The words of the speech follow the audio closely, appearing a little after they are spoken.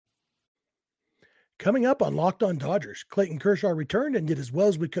Coming up on Locked On Dodgers, Clayton Kershaw returned and did as well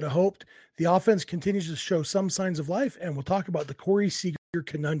as we could have hoped. The offense continues to show some signs of life, and we'll talk about the Corey Seager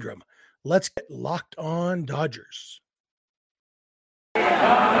conundrum. Let's get Locked On Dodgers.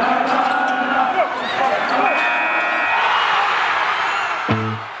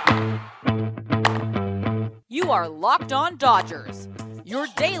 You are Locked On Dodgers, your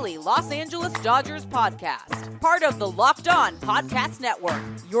daily Los Angeles Dodgers podcast. Part of the Locked On Podcast Network,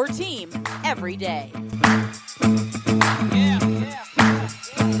 your team every day.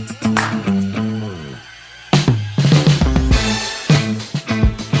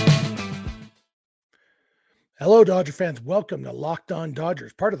 Hello, Dodger fans. Welcome to Locked On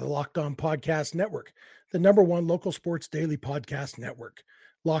Dodgers, part of the Locked On Podcast Network, the number one local sports daily podcast network.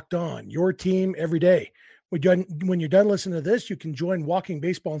 Locked On, your team every day. When you're done listening to this, you can join Walking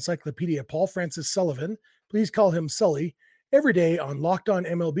Baseball Encyclopedia Paul Francis Sullivan, please call him Sully, every day on Locked On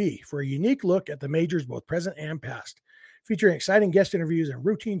MLB for a unique look at the majors, both present and past, featuring exciting guest interviews and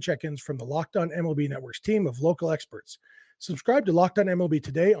routine check-ins from the Locked On MLB Network's team of local experts. Subscribe to Locked On MLB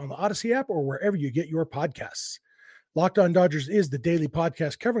today on the Odyssey app or wherever you get your podcasts. Locked On Dodgers is the daily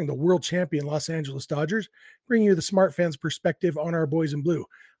podcast covering the world champion Los Angeles Dodgers, bringing you the smart fans' perspective on our boys in blue.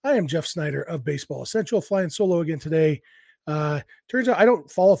 I am Jeff Snyder of Baseball Essential, flying solo again today. Turns out I don't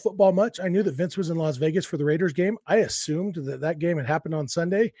follow football much. I knew that Vince was in Las Vegas for the Raiders game. I assumed that that game had happened on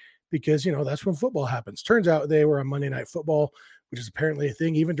Sunday because, you know, that's when football happens. Turns out they were on Monday Night Football, which is apparently a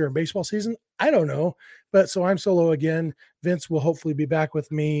thing even during baseball season. I don't know. But so I'm solo again. Vince will hopefully be back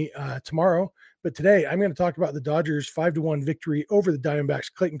with me tomorrow. But today I'm going to talk about the Dodgers' 5-1 victory over the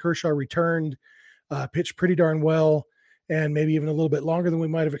Diamondbacks. Clayton Kershaw returned, pitched pretty darn well, and maybe even a little bit longer than we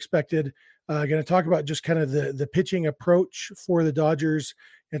might have expected. Going to talk about just kind of the pitching approach for the Dodgers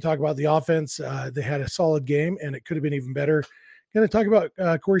and talk about the offense. They had a solid game, and it could have been even better. Going to talk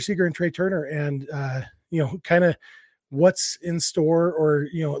about Corey Seager and Trey Turner and, kind of what's in store, or,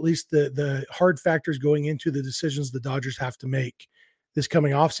 at least the hard factors going into the decisions the Dodgers have to make this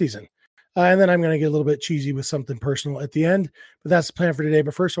coming offseason. And then I'm going to get a little bit cheesy with something personal at the end, but that's the plan for today.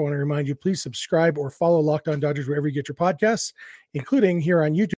 But first, I want to remind you, please subscribe or follow Locked On Dodgers wherever you get your podcasts, including here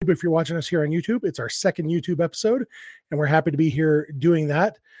on YouTube. If you're watching us here on YouTube, it's our second YouTube episode, and we're happy to be here doing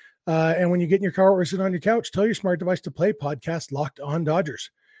that. And when you get in your car or sit on your couch, tell your smart device to play podcast Locked On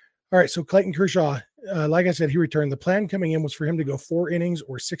Dodgers. All right, so Clayton Kershaw, like I said, he returned. The plan coming in was for him to go 4 innings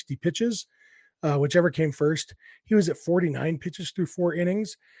or 60 pitches. Whichever came first. He was at 49 pitches through 4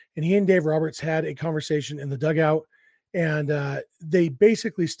 innings, and he and Dave Roberts had a conversation in the dugout, and they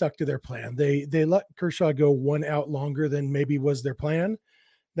basically stuck to their plan. They let Kershaw go 1 out longer than maybe was their plan.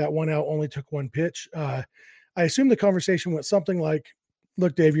 That 1 out only took 1 pitch. I assume the conversation went something like,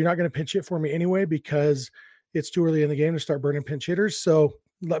 look, Dave, you're not going to pinch hit for me anyway because it's too early in the game to start burning pinch hitters, so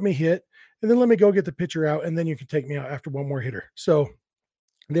let me hit, and then let me go get the pitcher out, and then you can take me out after one more hitter. So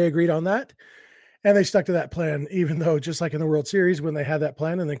they agreed on that. And they stuck to that plan, even though just like in the World Series, when they had that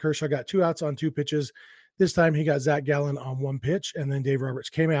plan and then Kershaw got 2 outs on 2 pitches, this time he got Zach Gallen on 1 pitch, and then Dave Roberts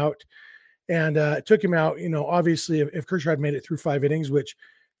came out and took him out. Obviously if Kershaw had made it through 5 innings, which,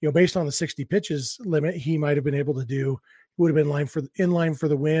 based on the 60 pitches limit, he might have been able to do, would have been in line for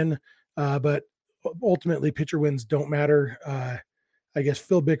the win. But ultimately pitcher wins don't matter. I guess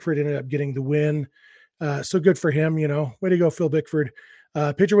Phil Bickford ended up getting the win. So good for him, way to go, Phil Bickford.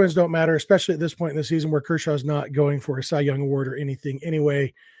 Pitcher wins don't matter, especially at this point in the season where Kershaw's not going for a Cy Young award or anything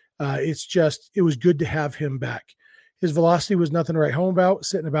anyway. It was good to have him back. His velocity was nothing to write home about,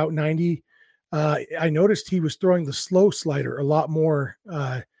 sitting about 90. I noticed he was throwing the slow slider a lot more.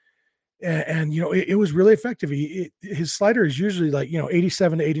 It was really effective. His slider is usually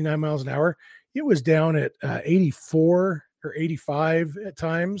 87 to 89 miles an hour. It was down at 84 or 85 at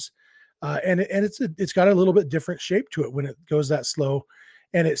times. And it's got a little bit different shape to it when it goes that slow,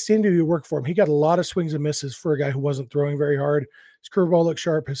 and it seemed to work for him. He got a lot of swings and misses for a guy who wasn't throwing very hard. His curveball looked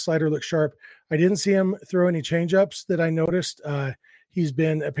sharp. His slider looked sharp. I didn't see him throw any changeups that I noticed. He's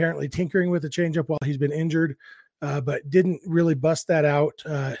been apparently tinkering with the changeup while he's been injured, but didn't really bust that out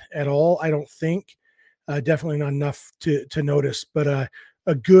at all, I don't think. Definitely not enough to notice, but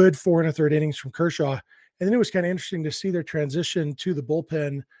a good 4 1/3 innings from Kershaw. And then it was kind of interesting to see their transition to the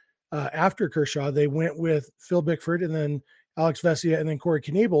bullpen. After Kershaw, they went with Phil Bickford and then Alex Vesia and then Corey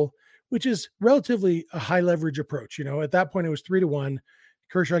Knebel, which is relatively a high leverage approach. At that point it was 3-1.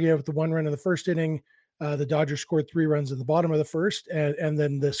 Kershaw gave up the 1 run in the first inning. The Dodgers scored 3 runs in the bottom of the first, and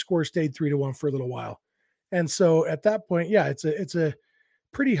then the score stayed 3-1 for a little while. And so at that point, yeah, it's a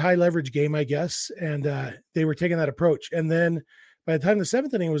pretty high leverage game, I guess. And they were taking that approach. And then by the time the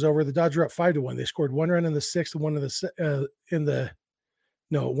 7th inning was over, the Dodgers were up 5-1. They scored 1 run in the 6th and 1 in the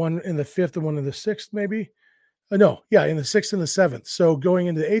No, one in the 5th and one in the 6th, maybe. No, yeah, in the 6th and the 7th. So going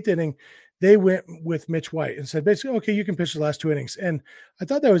into the 8th inning, they went with Mitch White and said, basically, okay, you can pitch the last 2 innings. And I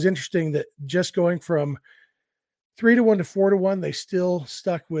thought that was interesting that just going from 3-1 to 4-1, they still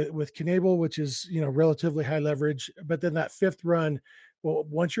stuck with Knebel, which is, relatively high leverage. But then that 5th run, well,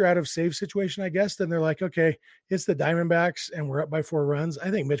 once you're out of save situation, I guess, then they're like, okay, it's the Diamondbacks and we're up by 4 runs. I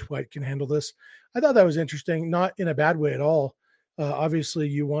think Mitch White can handle this. I thought that was interesting, not in a bad way at all. Obviously,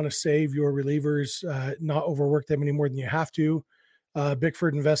 you want to save your relievers, not overwork them any more than you have to.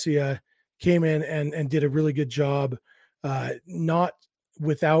 Bickford and Vesia came in and did a really good job, not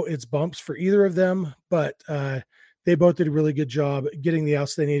without its bumps for either of them, but they both did a really good job getting the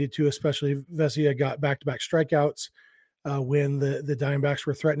outs they needed to, especially Vesia got back-to-back strikeouts when the Diamondbacks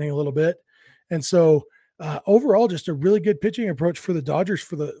were threatening a little bit. And so overall, just a really good pitching approach for the Dodgers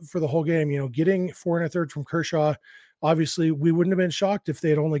for the whole game, getting 4 1/3 from Kershaw. Obviously, we wouldn't have been shocked if they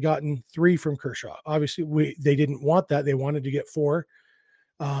had only gotten 3 from Kershaw. Obviously, they didn't want that. They wanted to get 4,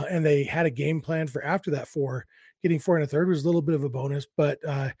 and they had a game plan for after that 4. Getting 4 1/3 was a little bit of a bonus, but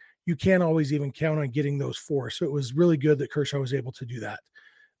you can't always even count on getting those 4. So it was really good that Kershaw was able to do that.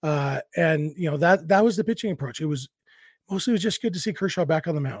 And that was the pitching approach. It was just good to see Kershaw back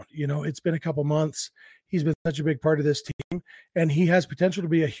on the mound. It's been a couple months. He's been such a big part of this team, and he has potential to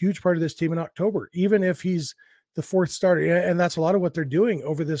be a huge part of this team in October, even if he's the 4th starter. And that's a lot of what they're doing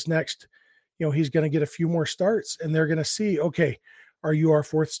over this next, he's going to get a few more starts, and they're going to see, okay, are you our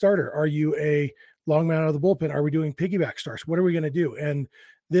 4th starter? Are you a long man out of the bullpen? Are we doing piggyback starts? What are we going to do? And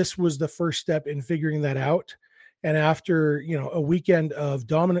this was the first step in figuring that out. And after, a weekend of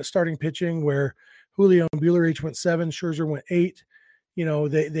dominant starting pitching where Julio and Buehler each went 7, Scherzer went 8,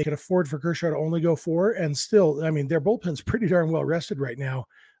 they could afford for Kershaw to only go 4. And still, their bullpen's pretty darn well rested right now,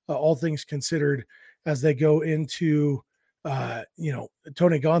 all things considered, as they go into,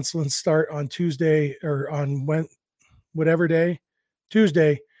 Tony Gonsolin's start on Tuesday or on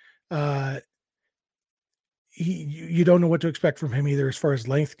Tuesday. You don't know what to expect from him either as far as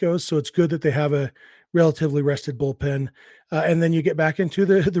length goes. So it's good that they have a relatively rested bullpen. And then you get back into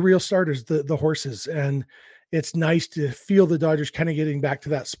the real starters, the horses. And it's nice to feel the Dodgers kind of getting back to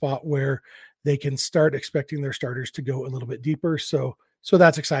that spot where they can start expecting their starters to go a little bit deeper. So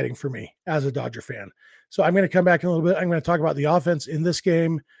that's exciting for me as a Dodger fan. So I'm going to come back in a little bit. I'm going to talk about the offense in this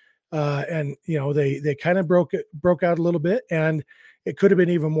game. And they kind of broke out a little bit, and it could have been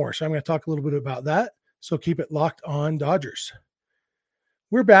even more. So I'm going to talk a little bit about that. So keep it locked on Dodgers.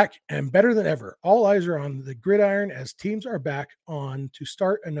 We're back and better than ever. All eyes are on the gridiron as teams are back on to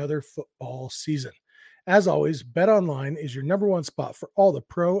start another football season. As always, BetOnline is your number one spot for all the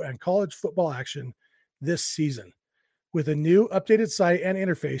pro and college football action this season. With a new updated site and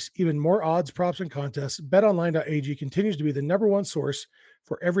interface, even more odds, props, and contests, betonline.ag continues to be the number one source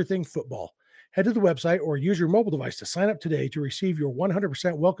for everything football. Head to the website or use your mobile device to sign up today to receive your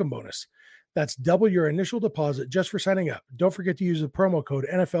 100% welcome bonus. That's double your initial deposit just for signing up. Don't forget to use the promo code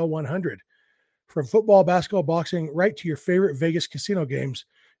NFL100. From football, basketball, boxing, right to your favorite Vegas casino games,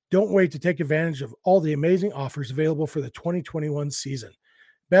 don't wait to take advantage of all the amazing offers available for the 2021 season.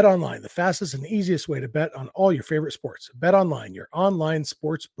 BetOnline, the fastest and easiest way to bet on all your favorite sports. BetOnline, your online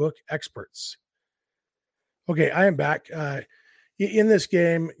sportsbook experts. Okay, I am back. In this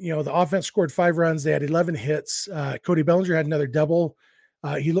game, the offense scored 5 runs. They had 11 hits. Cody Bellinger had another double.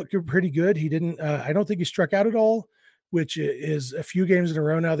 He looked pretty good. He didn't, I don't think he struck out at all, which is a few games in a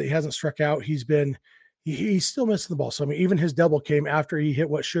row now that he hasn't struck out. He's still missing the ball. So, even his double came after he hit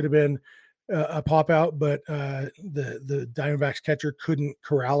what should have been a pop out, but the Diamondbacks catcher couldn't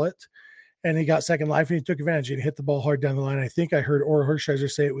corral it, and he got second life, and he took advantage and he hit the ball hard down the line. I think I heard Orel Hershiser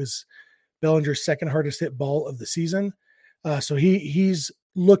say it was Bellinger's second hardest hit ball of the season. So he's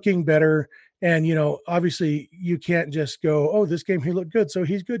looking better. And, obviously you can't just go, oh, this game he looked good, so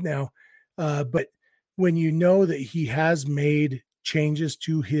he's good now. But when you know that he has made changes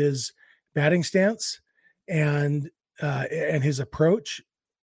to his batting stance and his approach,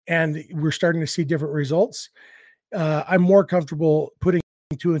 and we're starting to see different results, I'm more comfortable putting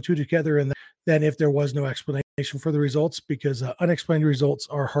 2 and 2 together than if there was no explanation for the results, because unexplained results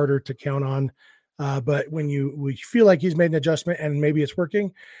are harder to count on. But when we feel like he's made an adjustment and maybe it's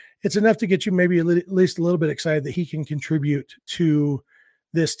working, it's enough to get you maybe at least a little bit excited that he can contribute to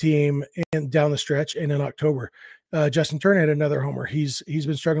this team down the stretch and in October. Justin Turner had another homer. He's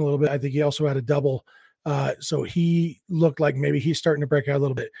been struggling a little bit. I think he also had a double. So he looked like maybe he's starting to break out a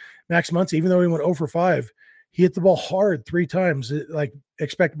little bit. Max Muncy, even though he went 0 for 5, he hit the ball hard 3 times.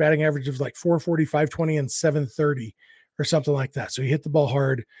 Expect batting average of like 440, 520, and 730 or something like that. So he hit the ball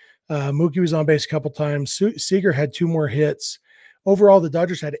hard. Mookie was on base a couple times. Seager had 2 more hits. overall, the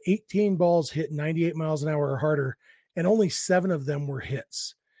Dodgers had 18 balls hit 98 miles an hour or harder, and only 7 of them were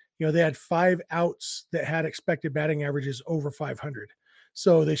hits. They had 5 outs that had expected batting averages over 500.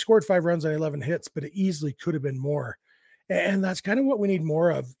 So they scored 5 runs on 11 hits, but it easily could have been more. And that's kind of what we need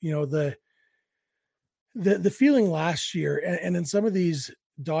more of. The feeling last year and in some of these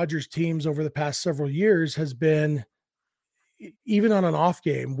Dodgers teams over the past several years has been, even on an off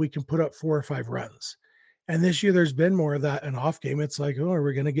game, we can put up 4 or 5 runs. And this year there's been more of that. An off game, it's like, oh, are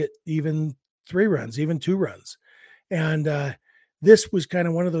we going to get even 3 runs, even 2 runs? And this was kind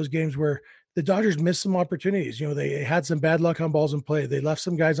of one of those games where the Dodgers missed some opportunities. They had some bad luck on balls in play. They left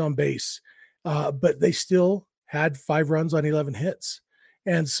some guys on base, but they still had 5 runs on 11 hits.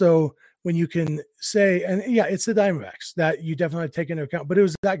 And so when you can say, and yeah, it's the Diamondbacks that you definitely take into account, but it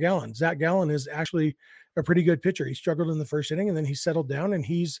was Zach Gallen. Zach Gallen is actually a pretty good pitcher. He struggled in the first inning and then he settled down, and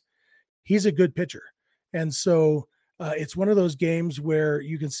he's a good pitcher. And so it's one of those games where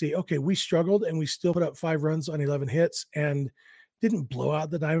you can see, okay, we struggled and we still put up 5 runs on 11 hits and didn't blow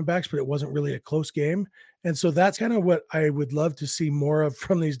out the Diamondbacks, but it wasn't really a close game. And so that's kind of what I would love to see more of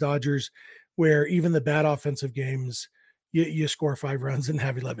from these Dodgers, where even the bad offensive games, you score 5 runs and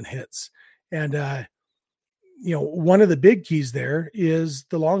have 11 hits. And, one of the big keys there is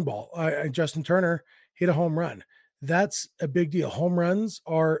the long ball. Justin Turner hit a home run. That's a big deal. Home runs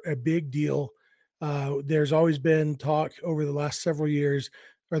are a big deal. There's always been talk over the last several years,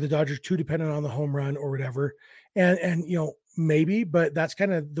 are the Dodgers too dependent on the home run or whatever? And maybe, but that's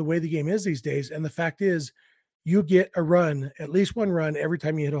kind of the way the game is these days. And the fact is, you get a run, at least 1 run every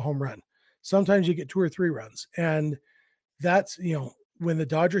time you hit a home run. Sometimes you get 2 or 3 runs. And that's, when the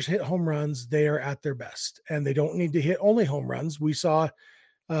Dodgers hit home runs, they are at their best, and they don't need to hit only home runs. We saw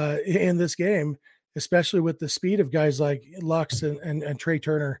in this game, especially with the speed of guys like Lux and Trey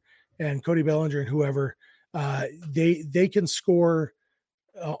Turner and Cody Bellinger and whoever, they can score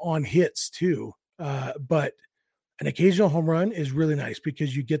on hits too. But an occasional home run is really nice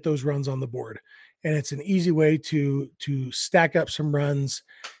because you get those runs on the board, and it's an easy way to stack up some runs.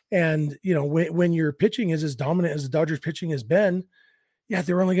 And, when your pitching is as dominant as the Dodgers pitching has been, yeah,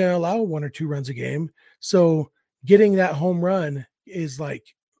 they're only going to allow 1 or 2 runs a game. So getting that home run is like,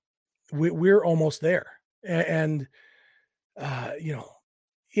 we're almost there. And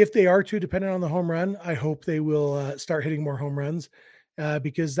if they are too dependent on the home run, I hope they will start hitting more home runs,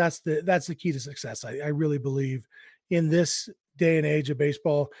 because that's the key to success. I really believe in this day and age of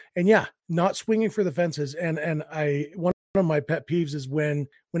baseball. And yeah, not swinging for the fences. And one of my pet peeves is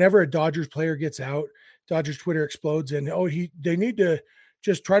whenever a Dodgers player gets out, Dodgers Twitter explodes and, they need to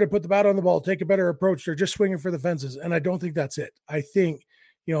just try to put the bat on the ball, take a better approach. They're just swinging for the fences. And I don't think that's it. I think,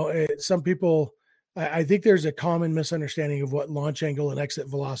 some people, I think there's a common misunderstanding of what launch angle and exit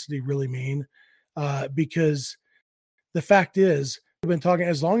velocity really mean, because the fact is, we've been talking,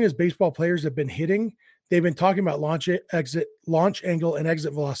 as long as baseball players have been hitting, they've been talking about launch angle and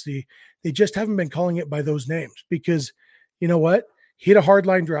exit velocity. They just haven't been calling it by those names, because you know what? Hit a hard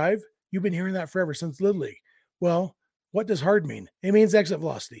line drive. You've been hearing that forever, since Little League. Well, what does hard mean? It means exit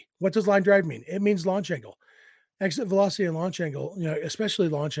velocity. What does line drive mean? It means launch angle. Exit velocity and launch angle, especially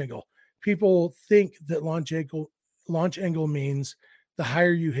launch angle. People think that launch angle means the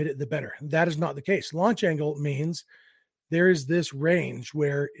higher you hit it, the better. That is not the case. Launch angle means there is this range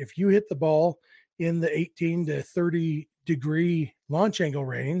where if you hit the ball in the 18 to 30 degree launch angle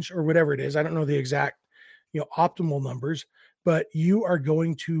range, or whatever it is, I don't know the exact, optimal numbers, but you are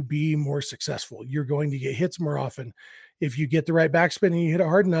going to be more successful. You're going to get hits more often. If you get the right backspin and you hit it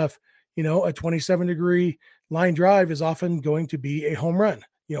hard enough, a 27 degree line drive is often going to be a home run.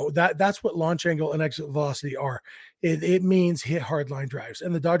 That's what launch angle and exit velocity are. It means hit hard line drives.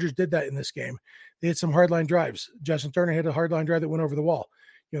 And the Dodgers did that in this game. They hit some hard line drives. Justin Turner hit a hard line drive that went over the wall.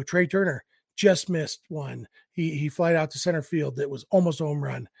 Trey Turner just missed one. He flied out to center field that was almost a home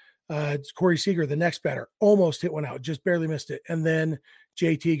run. Corey Seager, the next batter, almost hit one out, just barely missed it. And then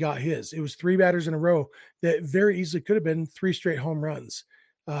JT got his. It was 3 batters in a row that very easily could have been 3 straight home runs,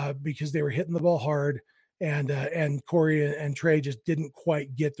 because they were hitting the ball hard, and Corey and Trey just didn't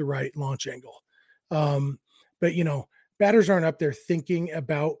quite get the right launch angle. But batters aren't up there thinking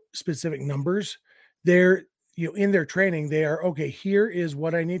about specific numbers. They're, in their training, they are, okay, here is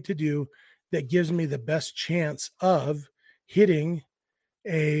what I need to do that gives me the best chance of hitting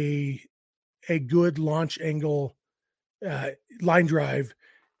a good launch angle line drive.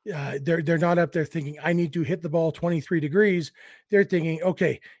 They're not up there thinking I need to hit the ball 23 degrees. They're thinking,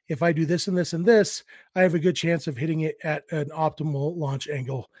 okay, if I do this and this and this, I have a good chance of hitting it at an optimal launch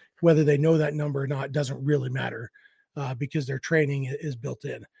angle. Whether they know that number or not doesn't really matter, because their training is built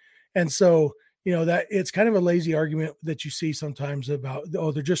in. And so, that it's kind of a lazy argument that you see sometimes about,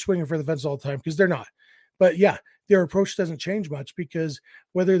 oh, they're just swinging for the fence all the time, because they're not. But yeah, their approach doesn't change much, because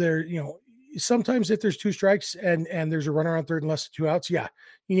whether they're, sometimes if there's 2 strikes and there's a runner on third and less than 2 outs, yeah,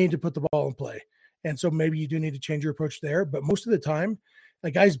 you need to put the ball in play. And so maybe you do need to change your approach there. But most of the time, a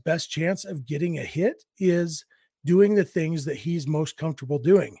guy's best chance of getting a hit is doing the things that he's most comfortable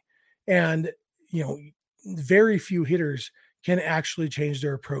doing. And, very few hitters can actually change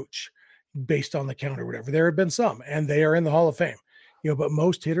their approach based on the count or whatever. There have been some, and they are in the Hall of Fame, but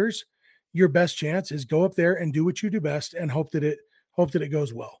most hitters, your best chance is go up there and do what you do best and hope that it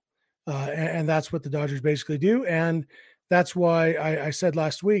goes well. And that's what the Dodgers basically do. And that's why I said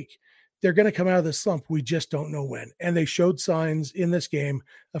last week, they're going to come out of this slump. We just don't know when. And they showed signs in this game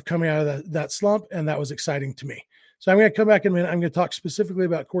of coming out of that slump, and that was exciting to me. So I'm going to come back in a minute. I'm going to talk specifically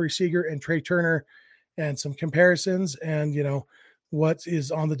about Corey Seager and Trey Turner and some comparisons and, what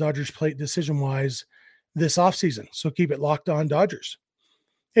is on the Dodgers plate decision-wise this offseason. So keep it locked on Dodgers.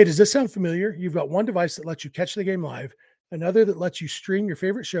 Hey, does this sound familiar? You've got one device that lets you catch the game live, another that lets you stream your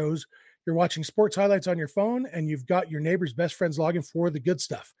favorite shows. You're watching sports highlights on your phone, and you've got your neighbor's best friend's login for the good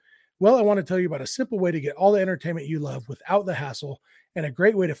stuff. Well, I want to tell you about a simple way to get all the entertainment you love without the hassle, and a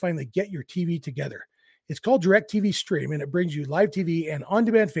great way to finally get your TV together. It's called DirecTV Stream, and it brings you live TV and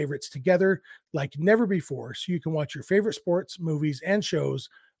on-demand favorites together like never before, so you can watch your favorite sports, movies, and shows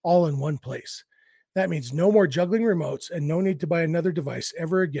all in one place. That means no more juggling remotes and no need to buy another device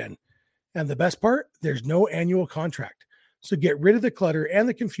ever again. And the best part, there's no annual contract. So get rid of the clutter and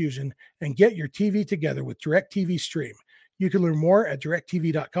the confusion and get your TV together with DirecTV Stream. You can learn more at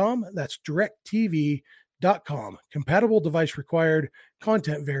directtv.com. That's directtv.com. Compatible device required.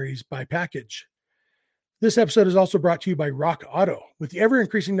 Content varies by package. This episode is also brought to you by Rock Auto. With the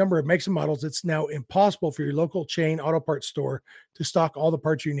ever-increasing number of makes and models, it's now impossible for your local chain auto parts store to stock all the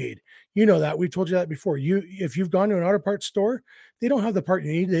parts you need. You know that. We've told you that before. If you've gone to an auto parts store, they don't have the part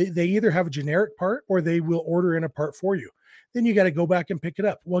you need. They either have a generic part or they will order in a part for you. Then you got to go back and pick it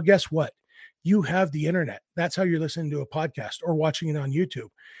up. Well, guess what? You have the internet. That's how you're listening to a podcast or watching it on YouTube.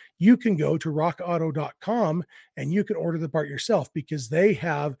 You can go to rockauto.com and you can order the part yourself, because they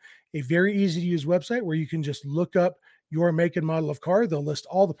have a very easy to use website where you can just look up your make and model of car. They'll list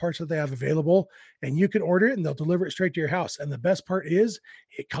all the parts that they have available, and you can order it and they'll deliver it straight to your house. And the best part is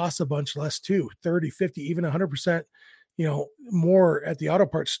it costs a bunch less too, 30, 50, even 100%, more at the auto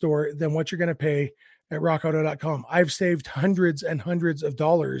parts store than what you're going to pay at rockauto.com. I've saved hundreds and hundreds of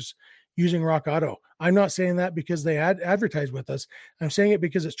dollars using Rock Auto. I'm not saying that because they advertise with us. I'm saying it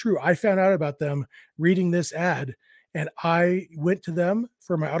because it's true. I found out about them reading this ad, and I went to them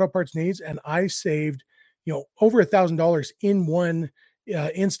for my auto parts needs, and I saved, over $1,000 in one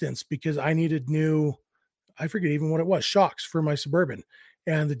instance, because I needed new, I forget even what it was, shocks for my Suburban.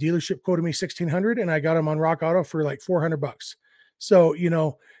 And the dealership quoted me $1,600, and I got them on Rock Auto for like $400. So,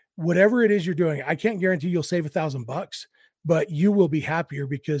 whatever it is you're doing, I can't guarantee you'll save $1,000, but you will be happier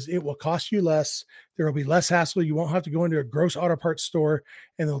because it will cost you less. There will be less hassle. You won't have to go into a gross auto parts store,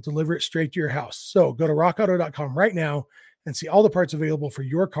 and they'll deliver it straight to your house. So go to rockauto.com right now and see all the parts available for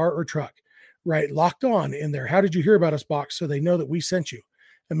your car or truck. Right, Locked On in there. How did you hear about us box, so they know that we sent you.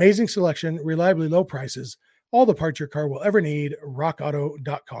 Amazing selection, reliably low prices, all the parts your car will ever need.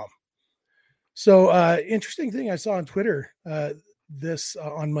 rockauto.com. So interesting thing I saw on Twitter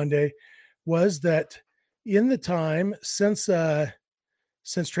on Monday was that in the time since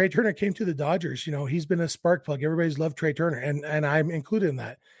Trey Turner came to the Dodgers, he's been a spark plug. Everybody's loved Trey Turner, and I'm included in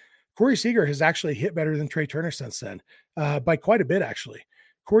that. Corey Seager has actually hit better than Trey Turner since then, by quite a bit, actually.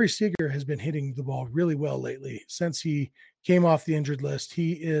 Corey Seager has been hitting the ball really well lately since he came off the injured list.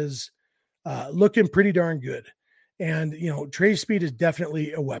 He is looking pretty darn good. And, Trey's speed is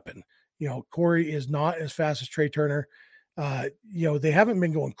definitely a weapon. Corey is not as fast as Trey Turner. They haven't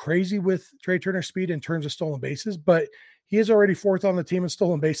been going crazy with Trey Turner's speed in terms of stolen bases, but he is already 4th on the team in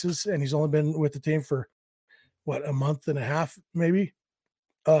stolen bases, and he's only been with the team for a month and a half, maybe.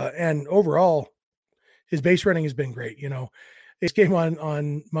 And overall, his base running has been great. His game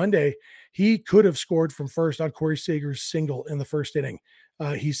on Monday, he could have scored from first on Corey Seager's single in the first inning.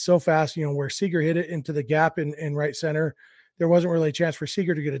 He's so fast, where Seager hit it into the gap in right center. There wasn't really a chance for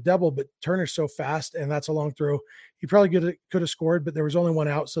Seager to get a double, but Turner's so fast, and that's a long throw. He probably could have scored, but there was only one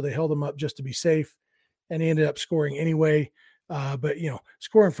out, so they held him up just to be safe, and he ended up scoring anyway. But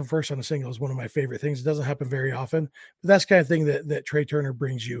scoring from first on a single is one of my favorite things. It doesn't happen very often, but that's the kind of thing that Trey Turner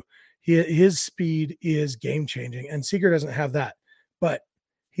brings you. His speed is game-changing, and Seager doesn't have that, but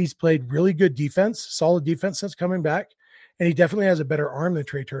he's played really good defense, solid defense since coming back, and he definitely has a better arm than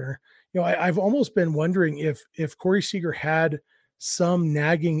Trey Turner. I've almost been wondering if Corey Seager had some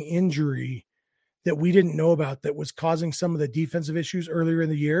nagging injury that we didn't know about that was causing some of the defensive issues earlier in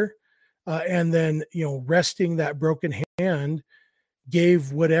the year. And then, resting that broken hand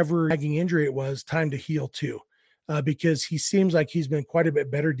gave whatever nagging injury it was time to heal too, because he seems like he's been quite a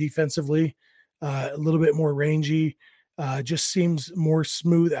bit better defensively, a little bit more rangy, just seems more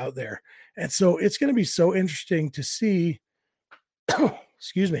smooth out there. And so it's going to be so interesting to see,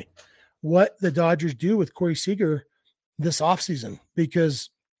 excuse me, what the Dodgers do with Corey Seager this offseason, because,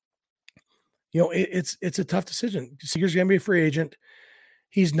 it's a tough decision. Seager's going to be a free agent.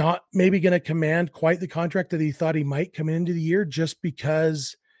 He's not maybe going to command quite the contract that he thought he might come into the year, just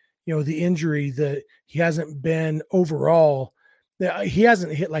because, the injury that he hasn't been overall, he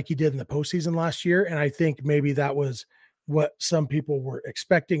hasn't hit like he did in the postseason last year. And I think maybe that was what some people were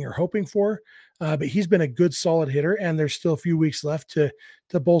expecting or hoping for. But he's been a good, solid hitter, and there's still a few weeks left to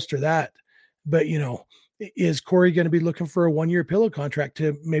bolster that. But, is Corey going to be looking for a 1-year pillow contract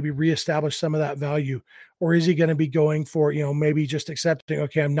to maybe reestablish some of that value? Or is he going to be going for, maybe just accepting,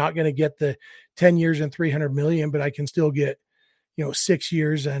 okay, I'm not going to get the 10 years and 300 million, but I can still get, 6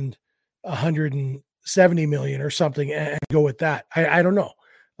 years and 170 million or something and go with that. I don't know.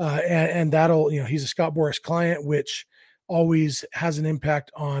 And that'll, he's a Scott Boras client, which always has an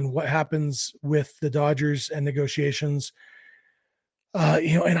impact on what happens with the Dodgers and negotiations.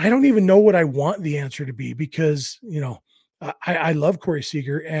 And I don't even know what I want the answer to be, because, I love Corey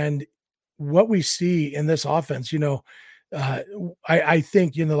Seager, and what we see in this offense, I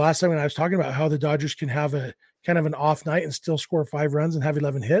think, the last time when I was talking about how the Dodgers can have a kind of an off night and still score 5 runs and have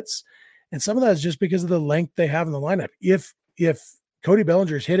 11 hits. And some of that is just because of the length they have in the lineup. If Cody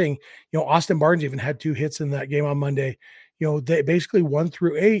Bellinger is hitting, Austin Barnes even had 2 hits in that game on Monday, they basically 1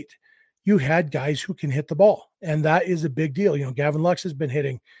 through 8, you had guys who can hit the ball. And that is a big deal. Gavin Lux has been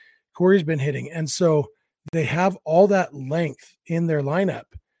hitting, Corey's been hitting. And so they have all that length in their lineup.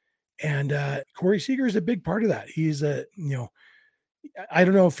 And Corey Seager is a big part of that. He's I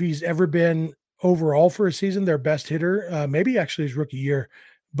don't know if he's ever been overall for a season their best hitter, maybe actually his rookie year,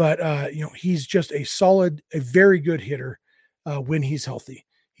 but he's just a very good hitter when he's healthy.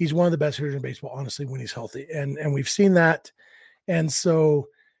 He's one of the best hitters in baseball, honestly, when he's healthy. And we've seen that. And so,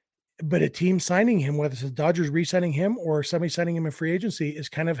 but a team signing him, whether it's the Dodgers re-signing him or somebody signing him in free agency, is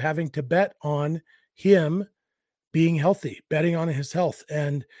kind of having to bet on him being healthy, betting on his health.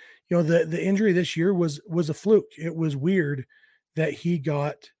 And, the injury this year was a fluke. It was weird that he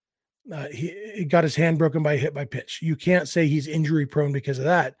got his hand broken by a hit by pitch. You can't say he's injury prone because of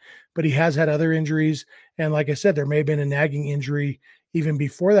that, but he has had other injuries. And like I said, there may have been a nagging injury even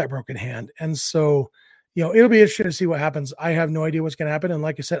before that broken hand. And so, it'll be interesting to see what happens. I have no idea what's going to happen. And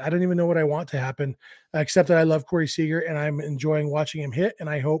like I said, I don't even know what I want to happen, except that I love Corey Seager and I'm enjoying watching him hit. And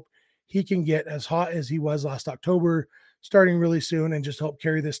I hope he can get as hot as he was last October, starting really soon, and just help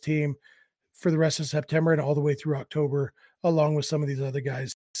carry this team for the rest of September and all the way through October, along with some of these other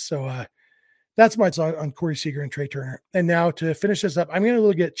guys. So that's my thought on Corey Seager and Trey Turner. And now to finish this up, I'm going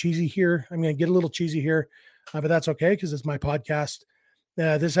to get cheesy here. But that's okay, because it's my podcast.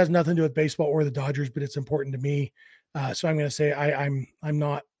 This has nothing to do with baseball or the Dodgers, but it's important to me. So I'm going to say I'm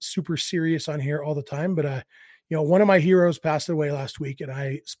not super serious on here all the time, but one of my heroes passed away last week, and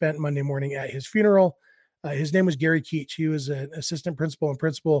I spent Monday morning at his funeral. His name was Gary Keach. He was an assistant principal and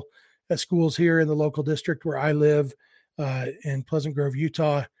principal at schools here in the local district where I live, in Pleasant Grove,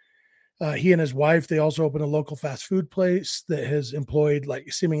 Utah. He and his wife, they also opened a local fast food place that has employed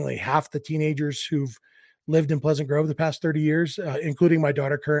like seemingly half the teenagers who've lived in Pleasant Grove the past 30 years, including my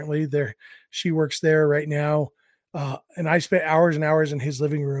daughter currently there. She works there right now. And I spent hours and hours in his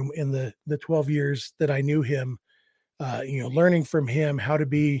living room in the 12 years that I knew him, learning from him how to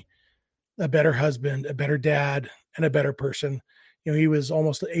be a better husband, a better dad, and a better person. He was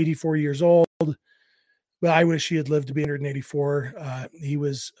almost 84 years old, but I wish he had lived to be 184. He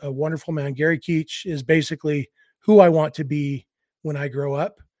was a wonderful man. Gary Keach is basically who I want to be when I grow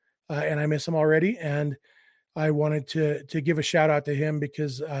up, and I miss him already. And I wanted to give a shout out to him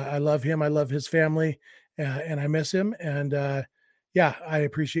because I love him. I love his family, and I miss him. And I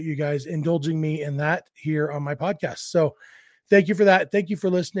appreciate you guys indulging me in that here on my podcast. So thank you for that. Thank you for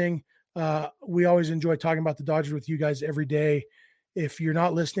listening. We always enjoy talking about the Dodgers with you guys every day. If you're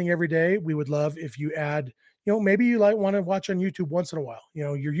not listening every day, we would love if you add, maybe you want to watch on YouTube once in a while.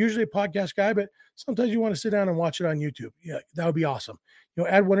 You're usually a podcast guy, but sometimes you want to sit down and watch it on YouTube. Yeah, that would be awesome.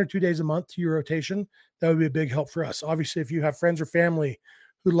 Add 1 or 2 days a month to your rotation. That would be a big help for us. Obviously, if you have friends or family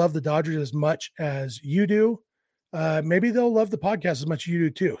who love the Dodgers as much as you do, maybe they'll love the podcast as much as you do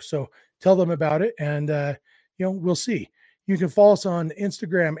too. So tell them about it, and we'll see. You can follow us on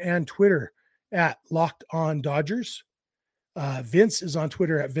Instagram and Twitter at Locked On Dodgers. Vince is on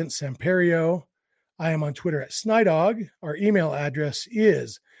Twitter at Vince Samperio. I am on Twitter at Snydog. Our email address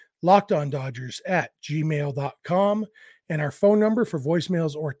is lockedondodgers@gmail.com. And our phone number for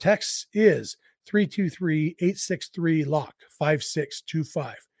voicemails or texts is 323-863-LOCK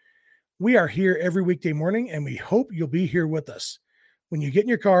 5625. We are here every weekday morning, and we hope you'll be here with us. When you get in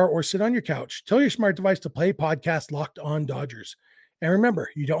your car or sit on your couch, tell your smart device to play podcast Locked On Dodgers. And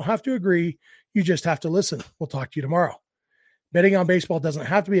remember, you don't have to agree. You just have to listen. We'll talk to you tomorrow. Betting on baseball doesn't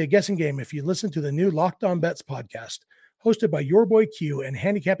have to be a guessing game if you listen to the new Locked On Bets podcast, hosted by your boy Q and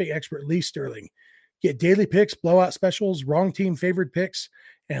handicapping expert Lee Sterling. Get daily picks, blowout specials, wrong team favored picks,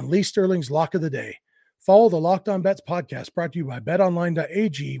 and Lee Sterling's lock of the day. Follow the Locked On Bets podcast, brought to you by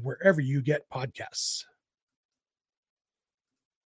betonline.ag, wherever you get podcasts.